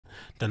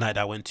the night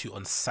I went to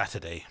on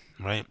Saturday,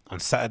 right? On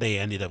Saturday,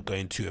 I ended up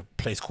going to a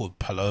place called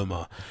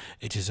Paloma,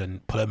 which is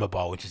in Paloma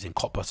Bar, which is in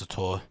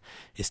Cottbus.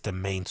 It's the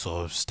main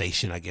sort of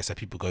station, I guess, that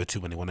people go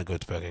to when they want to go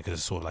to Bergen, because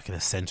it's sort of like in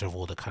the center of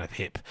all the kind of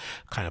hip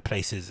kind of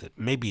places.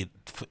 Maybe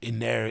in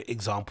their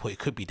example, it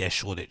could be their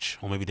Shoreditch,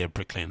 or maybe their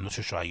Brick Lane. I'm not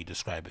sure how you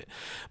describe it.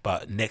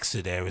 But next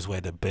to there is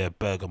where the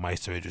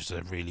Burgermeister is, which is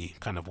a really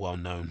kind of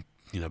well-known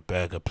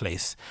burger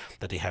place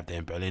that they have there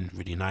in Berlin.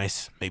 Really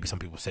nice. Maybe some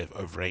people say it's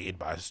overrated,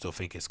 but I still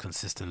think it's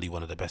consistently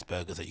one of the best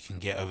burgers that you can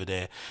get over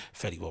there.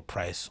 Fairly well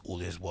priced, all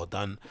is well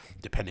done,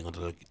 depending on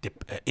the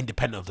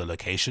independent of the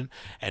location.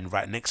 And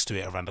right next to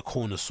it, around the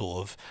corner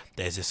sort of,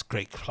 there's this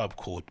great club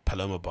called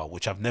Paloma Bar,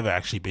 which I've never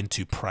actually been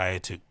to prior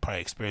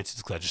experiences,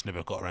 because I just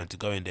never got around to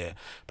going there.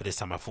 But this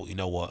time I thought, you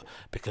know what,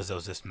 because there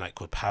was this night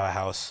called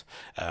Powerhouse,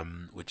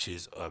 which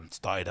is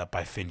started up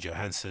by Finn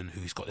Johansson,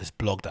 who's got this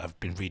blog that I've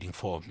been reading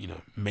for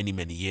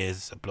many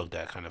years, a blog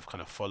that I kind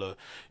of follow.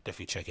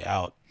 Definitely check it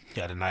out.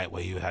 He had a night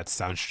where you had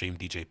Soundstream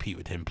DJ Pete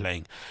with him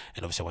playing,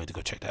 and obviously I wanted to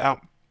go check that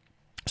out.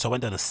 So I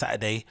went on a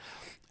Saturday,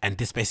 and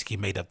this basically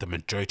made up the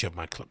majority of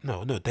my club.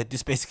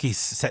 This basically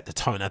set the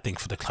tone, I think,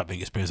 for the clubbing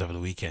experience over the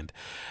weekend.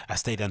 I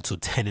stayed until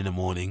 10 in the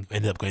morning.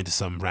 Ended up going to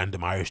some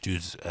random Irish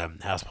dude's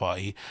house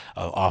party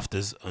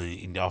afters,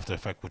 in the after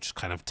effect, which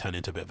kind of turned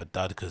into a bit of a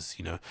dud, because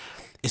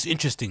it's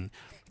interesting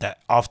that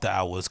after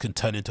hours can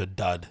turn into a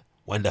dud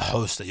when the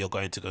host that you're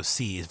going to go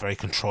see is very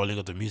controlling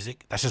of the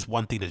music. That's just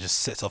one thing that just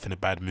sets off in a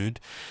bad mood.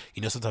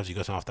 Sometimes you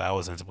go to after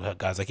hours and some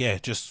guys like, yeah,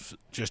 just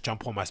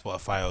jump on my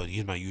Spotify or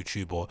use my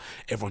YouTube, or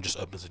everyone just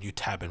opens a new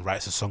tab and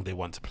writes a song they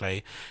want to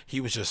play.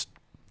 He was just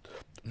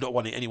not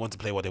wanting anyone to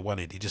play what they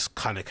wanted. He just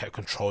kind of kept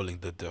controlling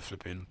the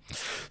flipping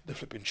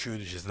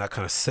tunages, and that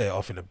kind of set it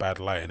off in a bad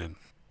light. And then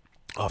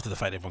after the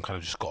fact, everyone kind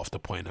of just got off the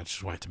point, and I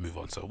just wanted to move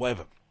on. So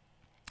whatever.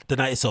 The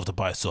night itself, the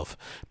bar itself,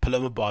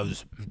 Paloma Bar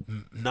was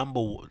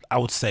I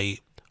would say,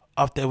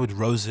 up there with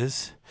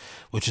Roses,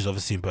 which is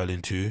obviously in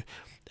Berlin too,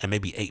 and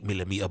maybe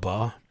 8mm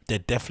Bar. They're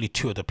definitely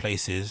two of the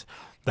places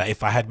that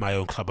if I had my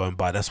own club own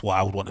bar, that's what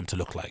I would want them to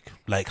look like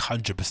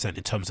 100%,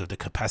 in terms of the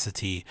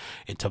capacity,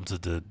 in terms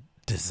of the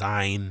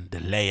design,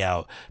 the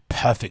layout.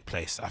 Perfect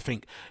place. I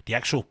think the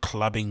actual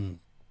clubbing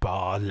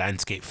bar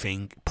landscape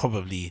thing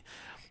probably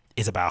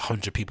is about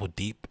 100 people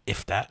deep,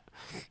 if that.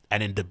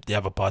 And then the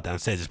other bar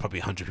downstairs is probably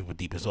 100 people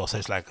deep as well. So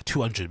it's like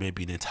 200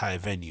 maybe an entire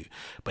venue.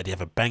 But they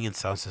have a banging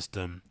sound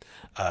system.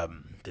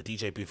 The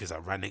DJ booth is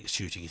like right next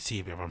to you. You can see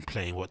everyone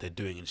playing what they're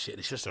doing and shit.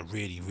 It's just a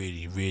really,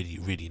 really, really,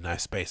 really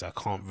nice space. I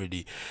can't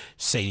really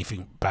say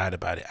anything bad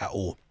about it at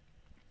all.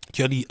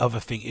 The only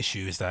other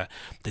issue is that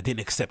they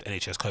didn't accept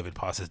NHS COVID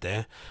passes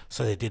there.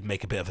 So they did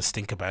make a bit of a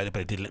stink about it, but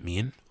they did let me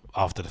in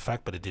after the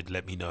fact. But it did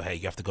let me know, hey,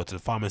 you have to go to the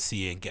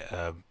pharmacy and get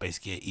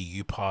basically an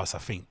EU pass. I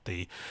think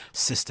the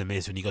system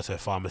is, when you go to a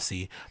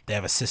pharmacy, they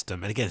have a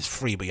system, and again, it's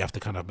free, but you have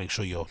to kind of make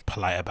sure you're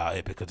polite about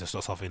it, because it's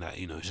not something that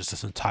it's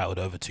just entitled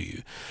over to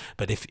you.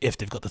 But if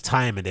they've got the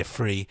time and they're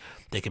free,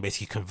 they can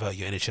basically convert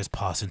your NHS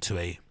pass into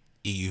a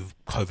EU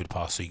COVID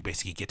pass, so you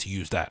basically get to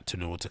use that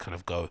in order to kind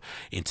of go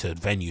into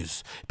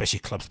venues, especially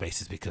club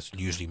spaces, because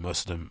usually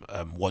most of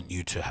them want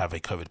you to have a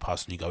COVID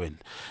pass when you go in.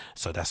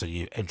 So that's a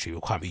new entry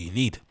requirement you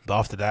need. But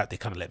after that, they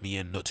kind of let me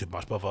in, not too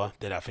much bother.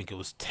 Then I think it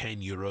was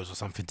 €10 or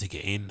something to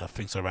get in. I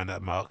think so, around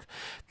that mark,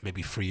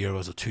 maybe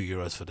 €3 or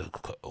 €2 for the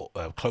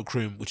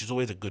cloakroom, which is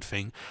always a good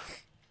thing.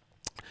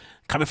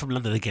 Coming from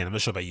London, again, I'm not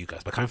sure about you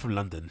guys, but coming from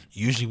London,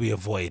 usually we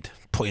avoid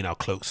putting our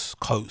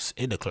coats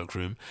in the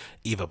cloakroom,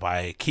 either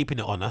by keeping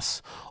it on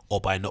us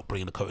or by not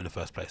bringing the coat in the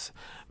first place.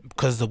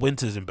 Because the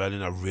winters in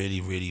Berlin are really,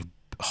 really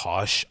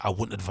harsh. I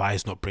wouldn't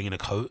advise not bringing a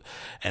coat,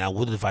 and I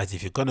would advise,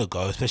 if you're gonna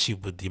go, especially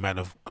with the amount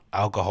of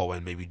alcohol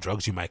and maybe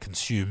drugs you might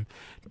consume,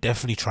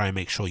 definitely try and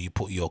make sure you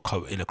put your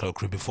coat in a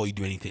cloakroom before you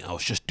do anything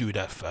else. Just do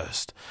that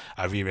first.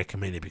 I really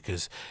recommend it,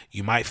 because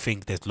you might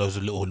think there's loads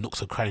of little nooks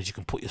and crannies you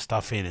can put your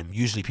stuff in, and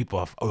usually people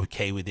are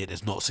okay with it.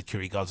 There's not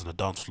security guards on the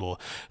dance floor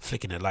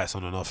flicking the lights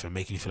on and off and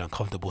making you feel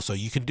uncomfortable, so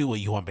you can do what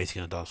you want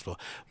basically on the dance floor.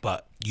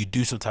 But you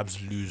do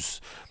sometimes lose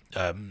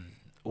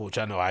which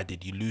I know I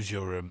did, you lose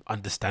your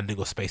understanding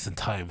of space and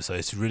time. So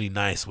it's really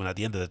nice when at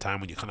the end of the time,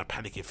 when you're kind of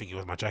panicking, thinking,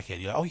 where's my jacket?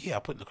 And you're like, oh yeah, I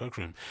put it in the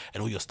cloakroom,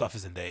 and all your stuff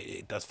is in there.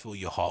 It does fill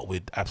your heart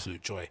with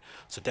absolute joy.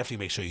 So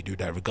definitely make sure you do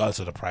that, regardless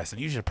of the price.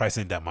 And usually the price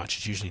ain't that much.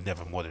 It's usually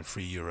never more than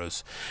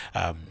 €3.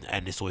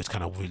 And it's always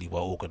kind of really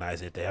well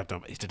organized. If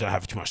they don't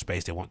have too much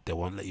space, they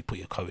won't let you put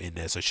your coat in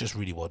there. So it's just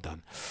really well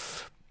done.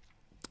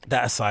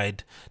 That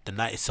aside, the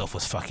night itself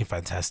was fucking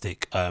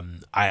fantastic. I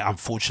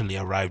unfortunately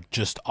arrived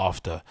just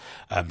after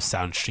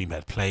Soundstream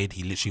had played.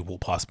 He literally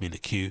walked past me in the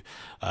queue.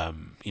 I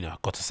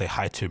got to say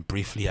hi to him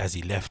briefly as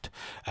he left,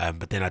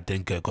 but then I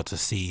then got to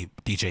see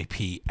DJ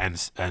P and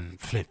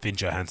Finn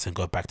Johansson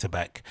go back to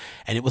back,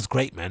 and it was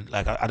great, man.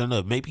 Like I don't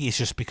know, maybe it's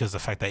just because the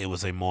fact that it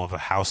was a more of a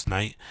house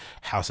night,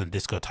 house and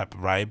disco type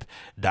of vibe,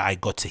 that I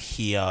got to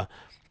hear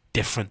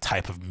different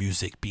type of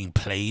music being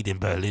played in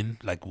Berlin,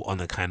 like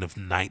on a kind of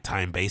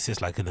nighttime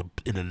basis, like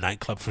in a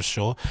nightclub for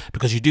sure,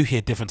 because you do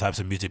hear different types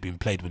of music being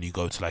played when you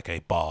go to like a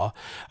bar.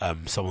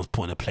 Someone's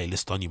putting a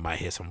playlist on, you might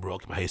hear some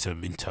rock, you might hear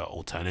some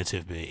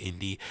alternative, a bit of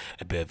indie,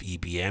 a bit of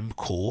EBM,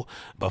 cool,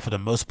 but for the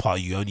most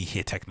part you only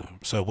hear techno.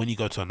 So when you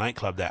go to a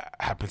nightclub that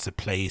happens to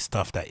play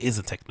stuff that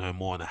isn't techno,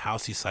 more on the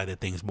housey side of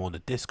things, more on the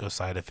disco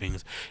side of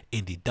things,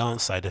 indie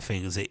dance side of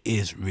things, it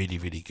is really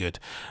really good.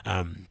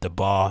 The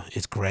bar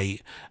is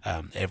great.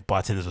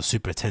 Bartenders are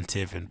super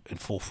attentive and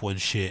thoughtful and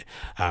shit.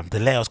 The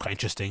layout's quite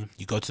interesting.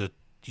 You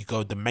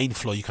go the main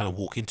floor, you kind of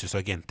walk into. So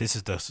again, this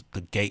is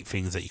the gate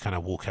things that you kind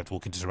of have to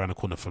walk into. It's around the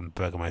corner from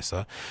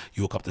Burgermeister.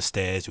 You walk up the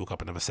stairs, you walk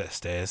up another set of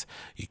stairs,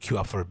 you queue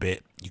up for a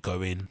bit, you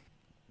go in,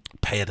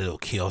 pay at a little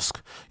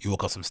kiosk, you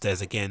walk up some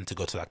stairs again to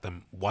go to like the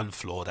one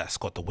floor that's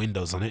got the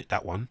windows on it.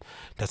 That one,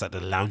 that's like the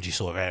loungy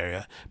sort of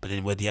area. But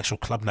then where the actual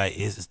club night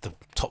is the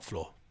top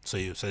floor. So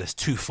there's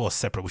 2 floors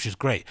separate, which is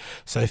great.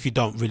 So if you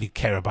don't really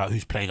care about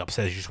who's playing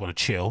upstairs, you just want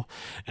to chill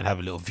and have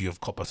a little view of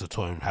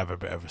Kopassator and have a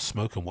bit of a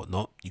smoke and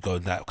whatnot, you go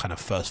in that kind of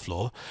first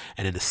floor.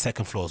 And then the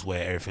second floor is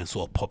where everything's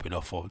sort of popping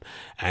off on.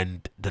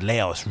 And the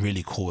layout is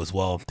really cool as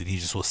well. The DJ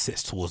sort of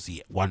sits towards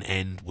the one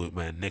end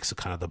where next to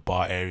kind of the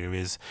bar area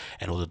is,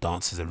 and all the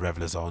dancers and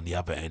revelers are on the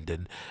other end.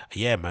 And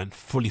yeah, man,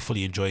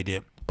 fully enjoyed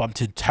it.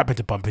 Happened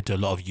to bump into a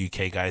lot of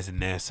UK guys in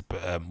there,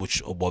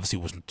 which obviously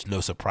was no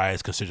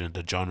surprise considering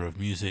the genre of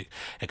music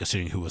and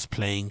considering who was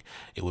playing.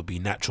 It would be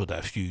natural that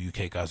a few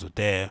UK guys were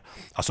there.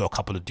 I saw a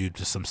couple of dudes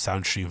with some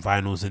Soundstream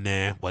vinyls in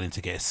there wanting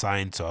to get it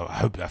signed, so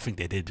I think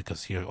they did,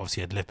 because he obviously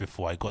had left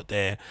before I got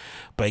there.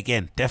 But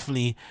again,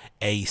 definitely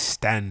a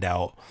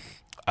standout.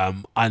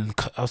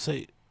 I'll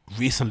say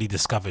recently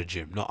discovered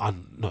gem,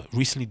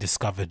 recently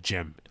discovered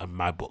gem in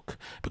my book,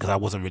 because I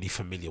wasn't really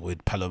familiar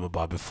with Paloma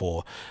Bar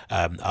before.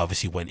 I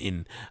obviously went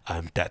in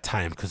that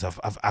time because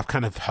I've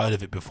kind of heard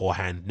of it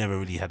beforehand, never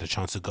really had a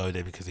chance to go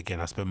there, because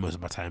again I spend most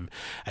of my time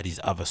at these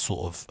other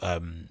sort of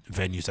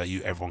venues that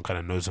everyone kind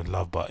of knows and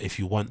love. But if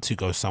you want to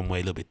go somewhere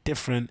a little bit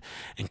different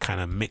and kind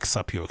of mix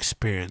up your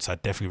experience, I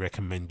definitely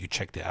recommend you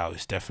check it out.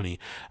 It's definitely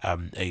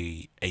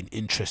an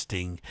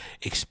interesting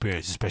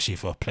experience, especially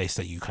for a place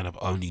that you kind of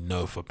only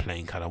know for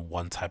playing kind of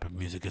one type of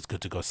music. It's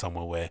good to go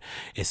somewhere where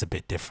it's a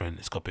bit different,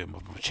 it's got a bit more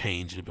of a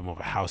change, a bit more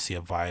of a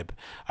houseier vibe.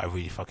 I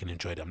really fucking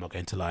enjoyed it, I'm not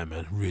going to lie,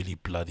 man. Really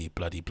bloody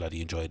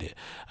enjoyed it.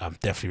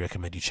 Definitely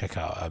recommend you check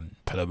out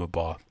Paloma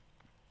Bar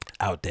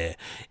out there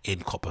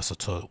in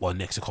Kopassator, well,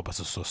 next to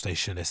Kopassator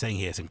station. They're saying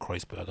here it's in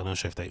Kreuzberg. I'm not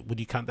sure if would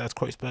you count that as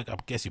Kreuzberg? I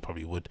guess you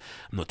probably would.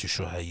 I'm not too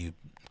sure how you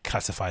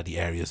classify the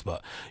areas,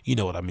 but you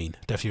know what I mean.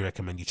 Definitely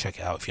recommend you check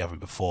it out if you haven't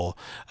before.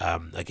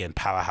 Again,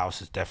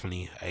 Powerhouse is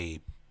definitely a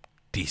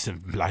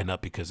decent lineup,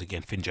 because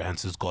again Finn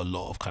Johansson's got a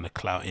lot of kind of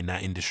clout in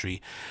that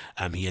industry.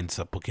 He ends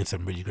up booking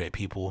some really great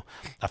people.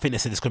 I think they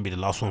said it's going to be the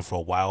last one for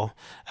a while.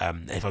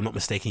 If I'm not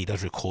mistaken, he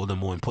does record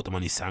them all and put them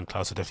on his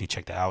SoundCloud, so definitely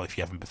check that out if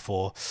you haven't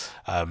before.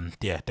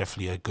 Yeah,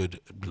 definitely a good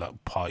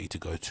party to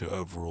go to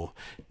overall.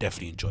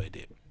 Definitely enjoyed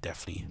it.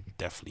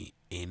 Definitely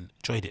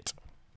enjoyed it.